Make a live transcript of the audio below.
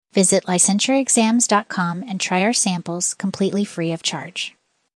Visit licensuraexams.com and try our samples completely free of charge.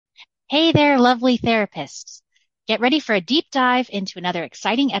 Hey there, lovely therapists. Get ready for a deep dive into another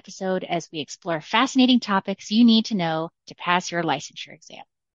exciting episode as we explore fascinating topics you need to know to pass your licensure exam.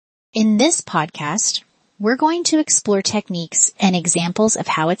 In this podcast, we're going to explore techniques and examples of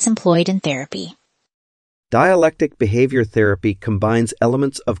how it's employed in therapy. Dialectic behavior therapy combines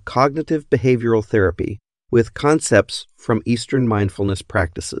elements of cognitive behavioral therapy with concepts from Eastern mindfulness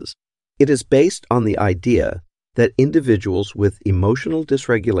practices. It is based on the idea that individuals with emotional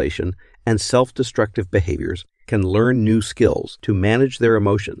dysregulation and self-destructive behaviors can learn new skills to manage their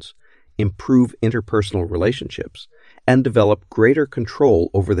emotions, improve interpersonal relationships, and develop greater control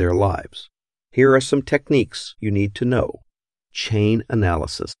over their lives. Here are some techniques you need to know. Chain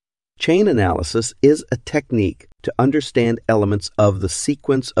analysis. Chain analysis is a technique to understand elements of the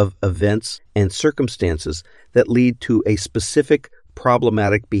sequence of events and circumstances that lead to a specific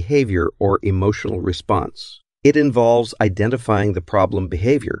problematic behavior or emotional response. It involves identifying the problem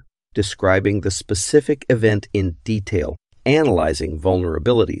behavior, describing the specific event in detail, analyzing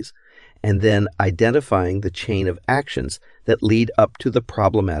vulnerabilities, and then identifying the chain of actions that lead up to the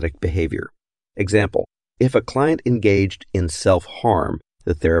problematic behavior. Example, if a client engaged in self-harm,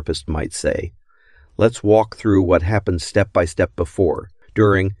 the therapist might say, "Let's walk through what happened step by step before,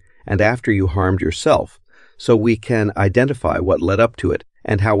 during, and after you harmed yourself, so we can identify what led up to it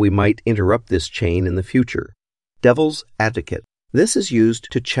and how we might interrupt this chain in the future." Devil's advocate. This is used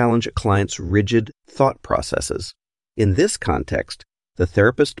to challenge a client's rigid thought processes. In this context, the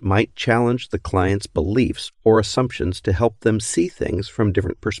therapist might challenge the client's beliefs or assumptions to help them see things from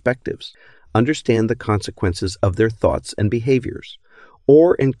different perspectives, understand the consequences of their thoughts and behaviors,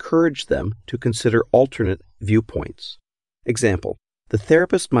 or encourage them to consider alternate viewpoints. Example, the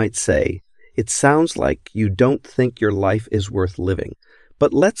therapist might say, "It sounds like you don't think your life is worth living,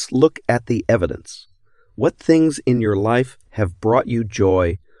 but let's look at the evidence. What things in your life have brought you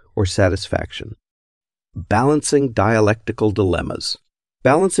joy or satisfaction?" Balancing dialectical dilemmas.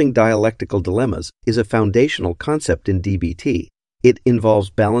 Balancing dialectical dilemmas is a foundational concept in DBT. It involves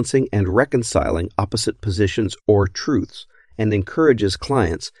balancing and reconciling opposite positions or truths, and encourages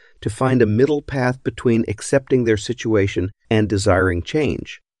clients to find a middle path between accepting their situation and desiring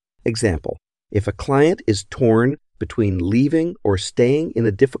change. Example, if a client is torn between leaving or staying in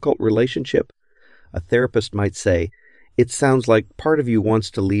a difficult relationship, a therapist might say, "It sounds like part of you wants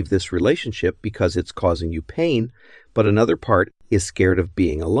to leave this relationship because it's causing you pain, but another part is scared of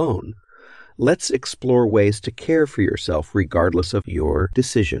being alone. Let's explore ways to care for yourself regardless of your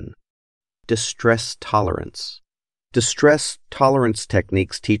decision." Distress tolerance. Distress tolerance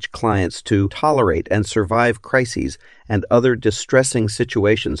techniques teach clients to tolerate and survive crises and other distressing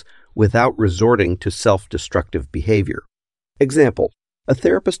situations without resorting to self-destructive behavior. Example, a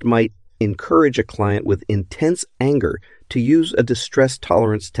therapist might encourage a client with intense anger to use a distress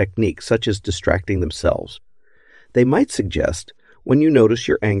tolerance technique such as distracting themselves. They might suggest, when you notice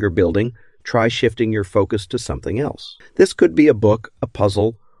your anger building, try shifting your focus to something else. This could be a book, a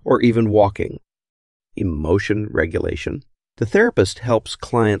puzzle, or even walking. Emotion regulation. The therapist helps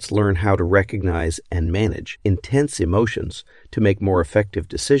clients learn how to recognize and manage intense emotions to make more effective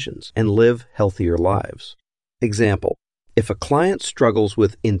decisions and live healthier lives. Example, if a client struggles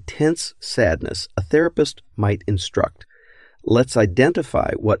with intense sadness, a therapist might instruct, "Let's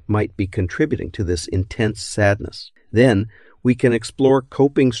identify what might be contributing to this intense sadness. Then we can explore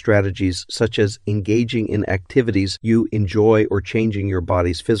coping strategies such as engaging in activities you enjoy or changing your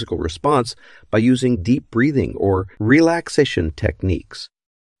body's physical response by using deep breathing or relaxation techniques."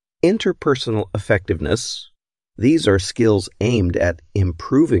 Interpersonal effectiveness. These are skills aimed at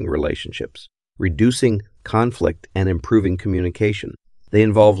improving relationships, reducing conflict, and improving communication. They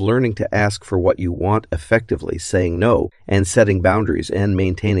involve learning to ask for what you want effectively, saying no, and setting boundaries and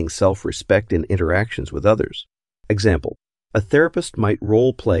maintaining self-respect in interactions with others. Example, a therapist might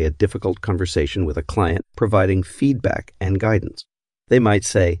role-play a difficult conversation with a client, providing feedback and guidance. They might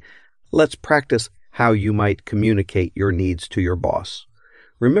say, "Let's practice how you might communicate your needs to your boss.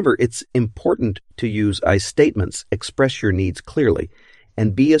 Remember, it's important to use I statements, express your needs clearly,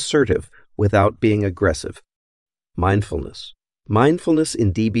 and be assertive without being aggressive." Mindfulness. Mindfulness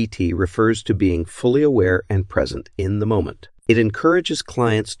in DBT refers to being fully aware and present in the moment. It encourages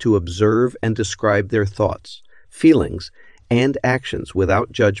clients to observe and describe their thoughts, feelings, and actions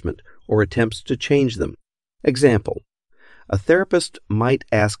without judgment or attempts to change them. Example, a therapist might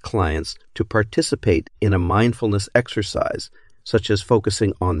ask clients to participate in a mindfulness exercise, such as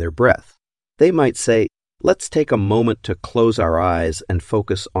focusing on their breath. They might say, "Let's take a moment to close our eyes and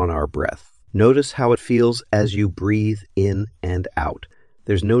focus on our breath. Notice how it feels as you breathe in and out.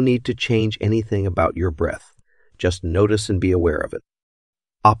 There's no need to change anything about your breath. Just notice and be aware of it.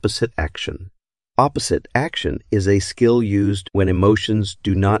 Opposite action. Opposite action is a skill used when emotions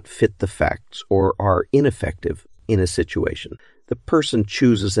do not fit the facts or are ineffective in a situation. The person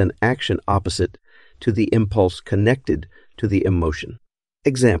chooses an action opposite to the impulse connected to the emotion.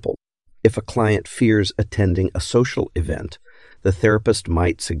 Example: if a client fears attending a social event, the therapist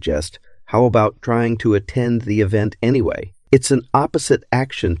might suggest, how about trying to attend the event anyway? It's an opposite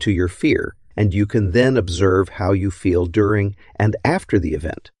action to your fear, and you can then observe how you feel during and after the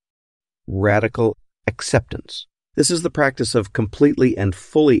event. Radical acceptance. This is the practice of completely and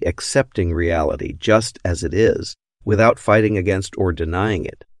fully accepting reality just as it is, without fighting against or denying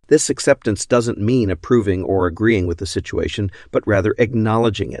it. This acceptance doesn't mean approving or agreeing with the situation, but rather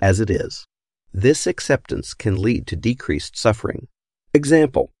acknowledging it as it is. This acceptance can lead to decreased suffering.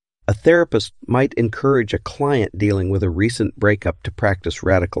 Example: a therapist might encourage a client dealing with a recent breakup to practice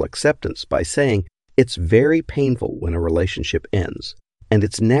radical acceptance by saying, it's very painful when a relationship ends, and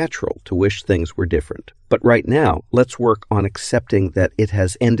it's natural to wish things were different. But right now, let's work on accepting that it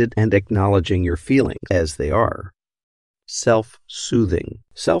has ended and acknowledging your feelings as they are. Self-soothing.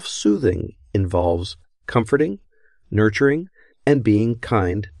 Self-soothing involves comforting, nurturing, and being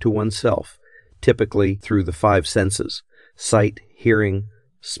kind to oneself, typically through the 5 senses: sight, hearing,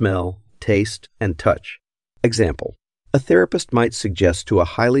 smell, taste, and touch. Example: a therapist might suggest to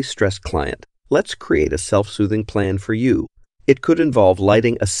a highly stressed client, let's create a self-soothing plan for you. It could involve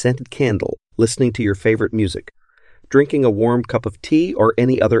lighting a scented candle, listening to your favorite music, drinking a warm cup of tea, or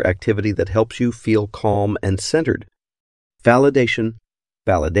any other activity that helps you feel calm and centered. Validation.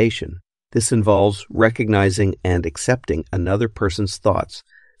 Validation. This involves recognizing and accepting another person's thoughts,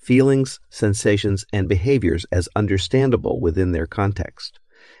 feelings, sensations, and behaviors as understandable within their context.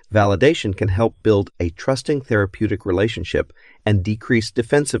 Validation can help build a trusting therapeutic relationship and decrease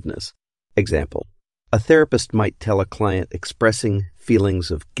defensiveness. Example: a therapist might tell a client expressing feelings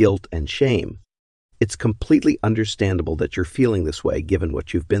of guilt and shame, it's completely understandable that you're feeling this way given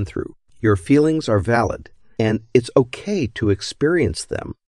what you've been through. Your feelings are valid, and it's okay to experience them.